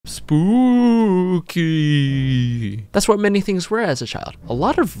spooky. That's what many things were as a child. A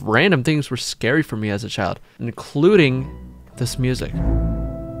lot of random things were scary for me as a child, including this music.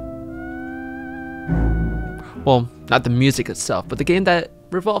 Well, not the music itself, but the game that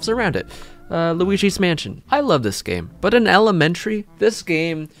revolves around it. Luigi's Mansion. I love this game, but in elementary, this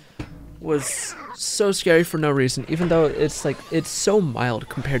game was so scary for no reason, even though it's so mild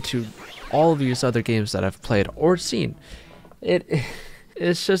compared to all of these other games that I've played or seen.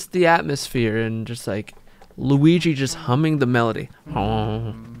 It's just the atmosphere and just like Luigi just humming the melody.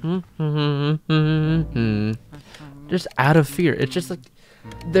 Just out of fear. It's just like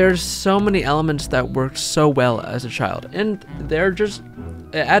there's so many elements that work so well as a child, and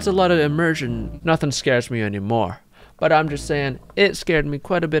it adds a lot of immersion. Nothing scares me anymore, but I'm just saying it scared me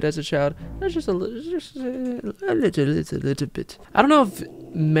quite a bit as a child. Just a little bit. I don't know if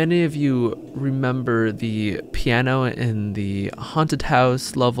many of you remember the piano in the haunted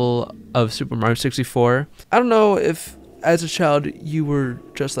house level of Super Mario 64. I don't know if as a child you were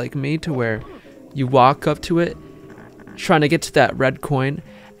just like me, to where you walk up to it trying to get to that red coin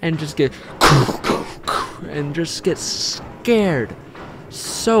and just get scared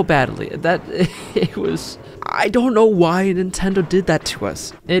so badly that it was, I don't know why Nintendo did that to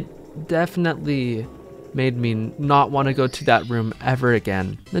us. It definitely made me not want to go to that room ever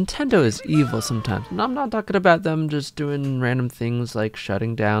again. Nintendo is evil sometimes, and I'm not talking about them just doing random things like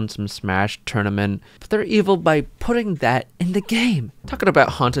shutting down some Smash tournament, but they're evil by putting that in the game. Talking about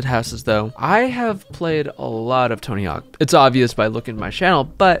haunted houses though, I have played a lot of Tony Hawk. It's obvious by looking at my channel,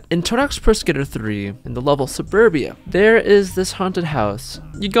 but in Tony Hawk's Pro Skater 3, in the level Suburbia, there is this haunted house.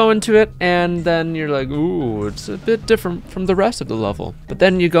 You go into it, and then you're like, ooh, it's a bit different from the rest of the level. But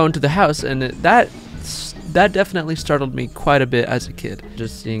then you go into the house, and that definitely startled me quite a bit as a kid.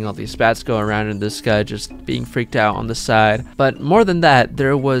 Just seeing all these bats go around and this guy just being freaked out on the side. But more than that,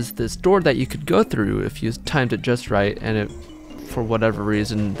 there was this door that you could go through if you timed it just right, and for whatever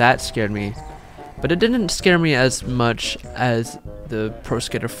reason, that scared me. But it didn't scare me as much as the Pro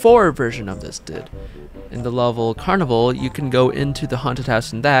Skater 4 version of this did. In the level Carnival, you can go into the haunted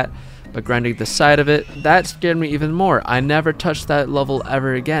house in that, but grinding the side of it, that scared me even more. I never touched that level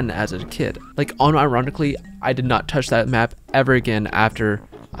ever again as a kid. Like, unironically, I did not touch that map ever again after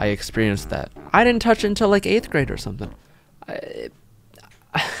I experienced that. I didn't touch it until like 8th grade or something.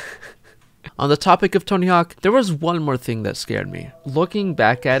 On the topic of Tony Hawk, there was one more thing that scared me. Looking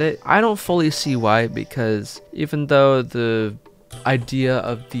back at it, I don't fully see why, because even though the idea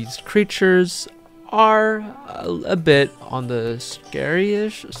of these creatures are a bit on the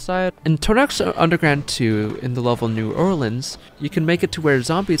scary-ish side. In Tony Hawk's Underground 2, in the level New Orleans, you can make it to where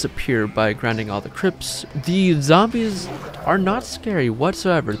zombies appear by grinding all the crypts. The zombies are not scary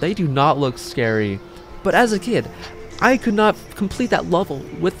whatsoever. They do not look scary. But as a kid, I could not complete that level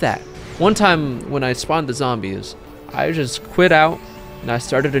with that. One time when I spawned the zombies, I just quit out and I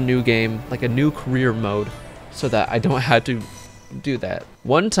started a new game, like a new career mode, so that I don't have to do that.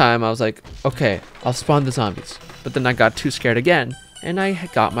 One time I was like, okay, I'll spawn the zombies, but then I got too scared again, and I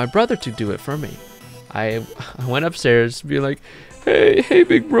got my brother to do it for me. I went upstairs, be like, hey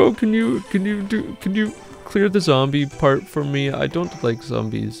big bro, can you clear the zombie part for me? I don't like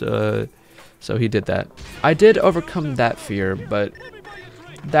zombies. So he did that. I did overcome that fear, but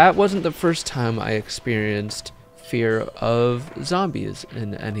that wasn't the first time I experienced fear of zombies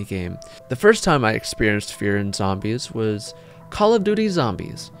in any game. The first time I experienced fear in zombies was Call of Duty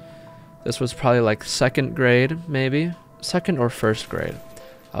Zombies. This was probably like 2nd grade, maybe 2nd or 1st grade.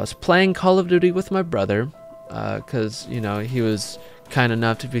 I was playing Call of Duty with my brother, cause you know he was kind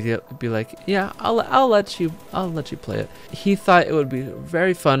enough to be like, yeah, I'll let you play it. He thought it would be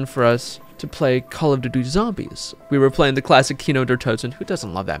very fun for us to play Call of Duty Zombies. We were playing the classic Kino der Toten. Who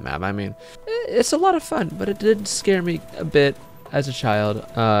doesn't love that map? I mean, it's a lot of fun, but it did scare me a bit as a child.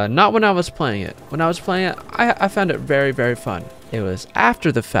 Not when I was playing it. When I was playing it, I found it very, very fun. It was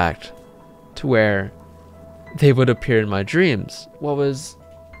after the fact to where they would appear in my dreams. What was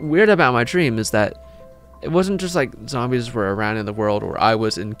weird about my dream is that it wasn't just like zombies were around in the world or I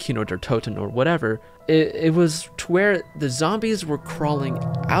was in Kino der Toten or whatever. It was to where the zombies were crawling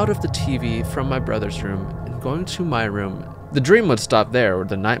out of the TV from my brother's room and going to my room. The dream would stop there, or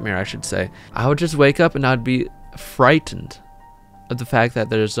the nightmare I should say. I would just wake up and I'd be frightened of the fact that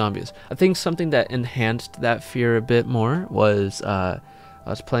there's zombies. I think something that enhanced that fear a bit more was I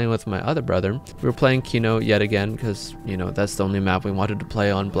was playing with my other brother. We were playing Kino yet again because, you know, that's the only map we wanted to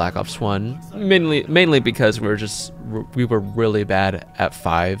play on Black Ops 1. Mainly because we were really bad at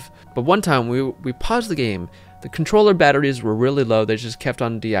 5. But one time we paused the game. The controller batteries were really low. They just kept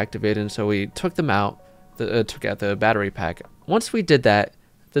on deactivating, so we took them out, took out the battery pack. Once we did that,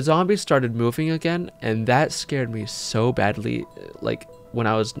 the zombies started moving again, and that scared me so badly. Like when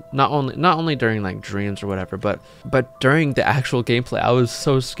I was not only during like dreams or whatever, but during the actual gameplay, I was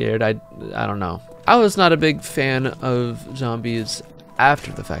so scared. I don't know. I was not a big fan of zombies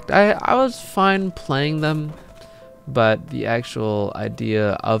after the fact. I was fine playing them, but the actual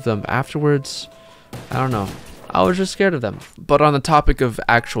idea of them afterwards, I don't know. I was just scared of them. But on the topic of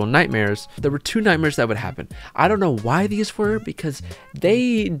actual nightmares, there were 2 nightmares that would happen. I don't know why these were, because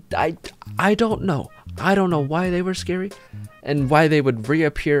I don't know. I don't know why they were scary and why they would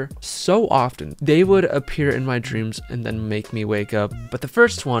reappear so often. They would appear in my dreams and then make me wake up. But the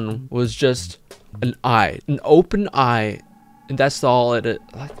first one was just an open eye. And that's all it,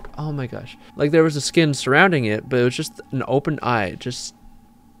 like, oh my gosh. Like there was a skin surrounding it, but it was just an open eye, just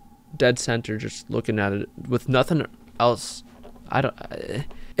dead center, just looking at it with nothing else.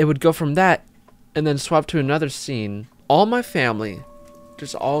 It would go from that and then swap to another scene. All my family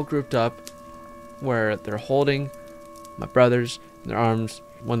just all grouped up where they're holding my brothers in their arms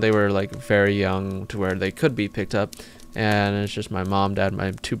when they were like very young to where they could be picked up. And it's just my mom, dad,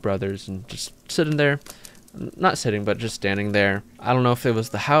 my 2 brothers, and just sitting there. Not sitting, but just standing there. I don't know if it was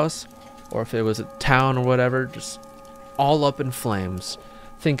the house or if it was a town or whatever, just all up in flames.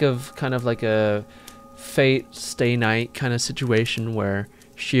 Think of kind of like a Fate Stay Night kind of situation where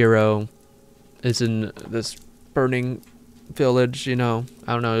Shiro is in this burning village, you know.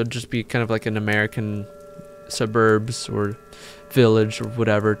 I don't know, it'd just be kind of like an American suburbs or village or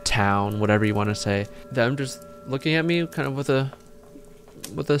whatever, town, whatever you want to say. Them just looking at me kind of with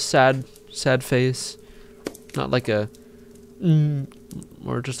a sad face. Not like a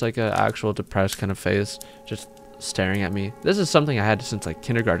or just like a actual depressed kind of face, just staring at me. This is something I had since like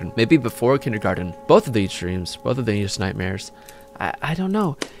kindergarten, maybe before kindergarten. Both of these dreams, both of these nightmares, I don't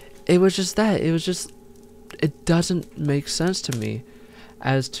know. It was just that. It was just, it doesn't make sense to me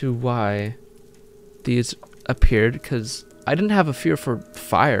as to why these appeared, because I didn't have a fear for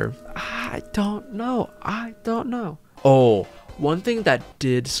fire. I don't know. Oh, one thing that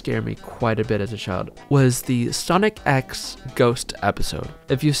did scare me quite a bit as a child was the Sonic X Ghost episode.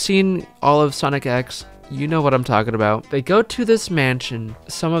 If you've seen all of Sonic X, you know what I'm talking about. They go to this mansion.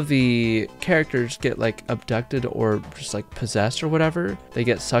 Some of the characters get like abducted or just like possessed or whatever. They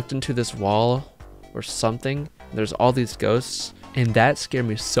get sucked into this wall or something. There's all these ghosts, and that scared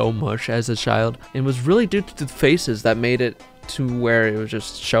me so much as a child. It was really due to the faces that made it to where it was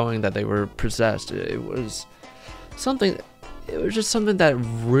just showing that they were possessed. It was just something that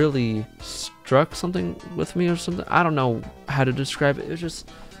really struck something with me or something. I don't know how to describe it.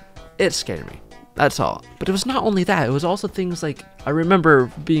 It scared me. That's all. But it was not only that. It was also things like, I remember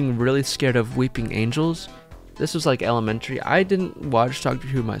being really scared of weeping angels. This was like elementary. I didn't watch Doctor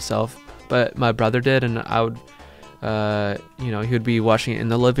Who myself, but my brother did, and I would, he would be watching it in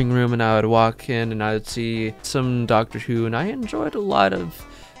the living room, and I would walk in and I would see some Doctor Who, and I enjoyed a lot of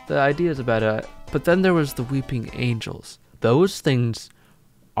the ideas about it. But then there was the weeping angels. Those things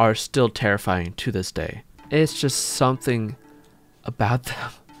are still terrifying to this day. It's just something about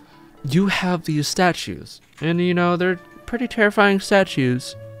them. You have these statues, and they're pretty terrifying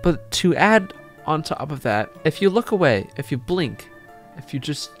statues, but to add on top of that, if you look away, if you blink, if you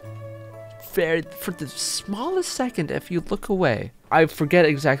just for the smallest second, if you look away, I forget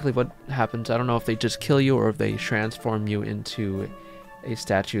exactly what happens. I don't know if they just kill you or if they transform you into a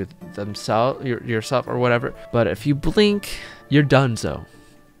statue themselves, yourself or whatever. But if you blink, you're donezo.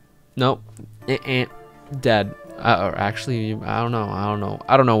 Nope, dead. Or actually, I don't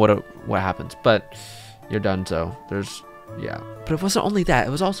know what happens, but you're donezo. But it wasn't only that.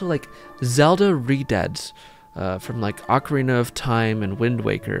 It was also like Zelda redeads from like Ocarina of Time and Wind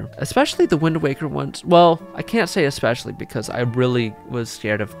Waker, especially the Wind Waker ones. Well, I can't say especially because I really was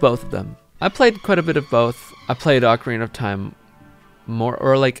scared of both of them. I played quite a bit of both. I played Ocarina of Time more,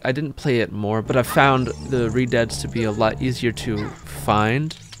 or like I didn't play it more, but I found the redeads to be a lot easier to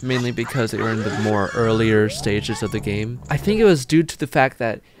find, mainly because they were in the more earlier stages of the game. I think it was due to the fact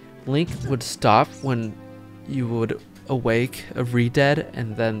that Link would stop when you would awake a redead,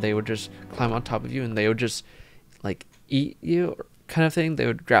 and then they would just climb on top of you and they would just like eat you kind of thing. They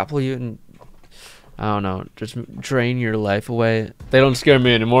would grapple you and I don't know, just drain your life away. They don't scare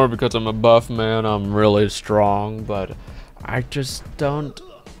me anymore because I'm a buff man. I'm really strong, but I just don't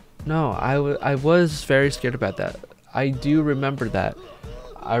know. I was very scared about that. I do remember that.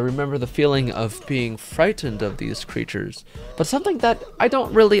 I remember the feeling of being frightened of these creatures. But something that I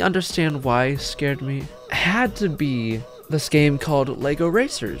don't really understand why scared me had to be this game called Lego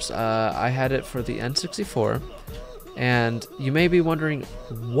Racers. I had it for the N64. And you may be wondering,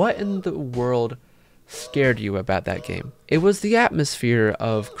 what in the world scared you about that game. It was the atmosphere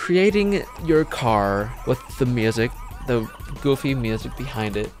of creating your car with the music, the goofy music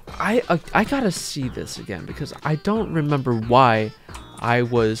behind it. I gotta see this again because I don't remember why I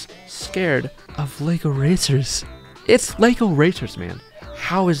was scared of Lego Racers. It's Lego Racers, man.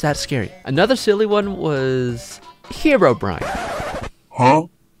 How is that scary? Another silly one was Herobrine. Huh?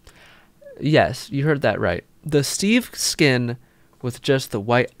 Yes, you heard that right. The Steve skin with just the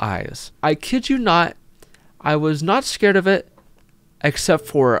white eyes. I kid you not, I was not scared of it, except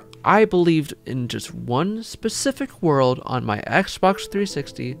for I believed in just one specific world on my Xbox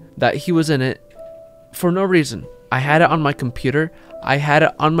 360 that he was in it for no reason. I had it on my computer, I had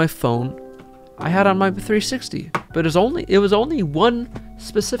it on my phone, I had it on my 360, but it was only one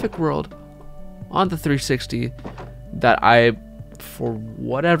specific world on the 360 that I, for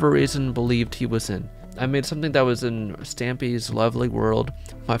whatever reason, believed he was in. I made something that was in Stampy's Lovely World.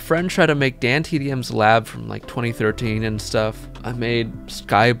 My friend tried to make Dan TDM's lab from like 2013 and stuff. I made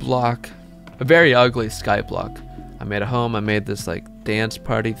Skyblock, a very ugly Skyblock. I made a home. I made this like dance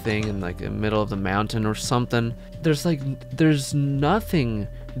party thing in like the middle of the mountain or something. There's nothing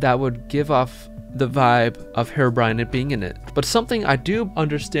that would give off the vibe of Herobrine it being in it. But something I do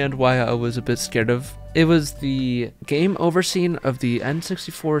understand why I was a bit scared of. It was the game over scene of the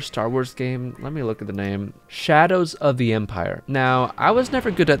N64 Star Wars game. Let me look at the name. Shadows of the Empire. Now, I was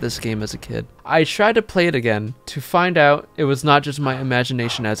never good at this game as a kid. I tried to play it again to find out it was not just my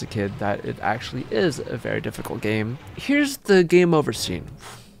imagination as a kid, that it actually is a very difficult game. Here's the game over scene.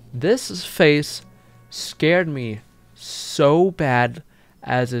 This face scared me so bad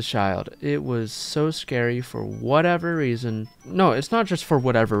as a child. It was so scary for whatever reason. No, it's not just for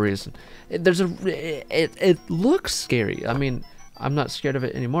whatever reason. It looks scary. I mean, I'm not scared of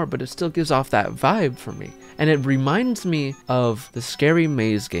it anymore, but it still gives off that vibe for me. And it reminds me of the Scary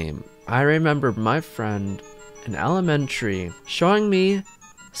Maze game. I remember my friend in elementary showing me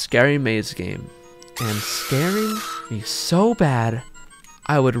Scary Maze game and scaring me so bad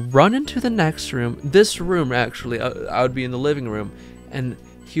I would run into the next room. This room, actually, I would be in the living room, and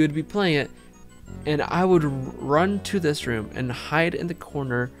he would be playing it, and I would run to this room and hide in the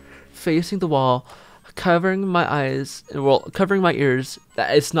corner, facing the wall, covering my eyes, well, covering my ears.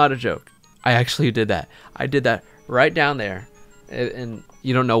 It's not a joke. I actually did that. I did that right down there, and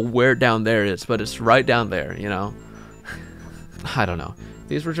you don't know where down there is, but it's right down there, you know? I don't know.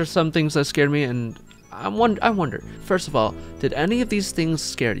 These were just some things that scared me, and I wonder, first of all, did any of these things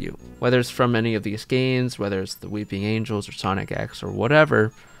scare you? Whether it's from any of these games, whether it's the Weeping Angels or Sonic X or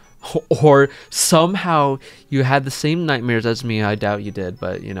whatever, or somehow you had the same nightmares as me. I doubt you did,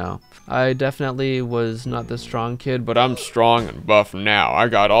 but you know, I definitely was not the strong kid, but I'm strong and buff now. I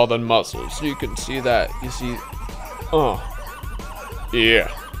got all the muscles. You can see that. You see, oh,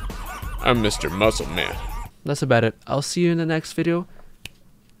 yeah, I'm Mr. Muscle Man. That's about it. I'll see you in the next video.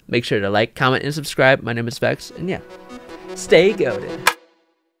 Make sure to like, comment, and subscribe. My name is Vex, and yeah, stay goated.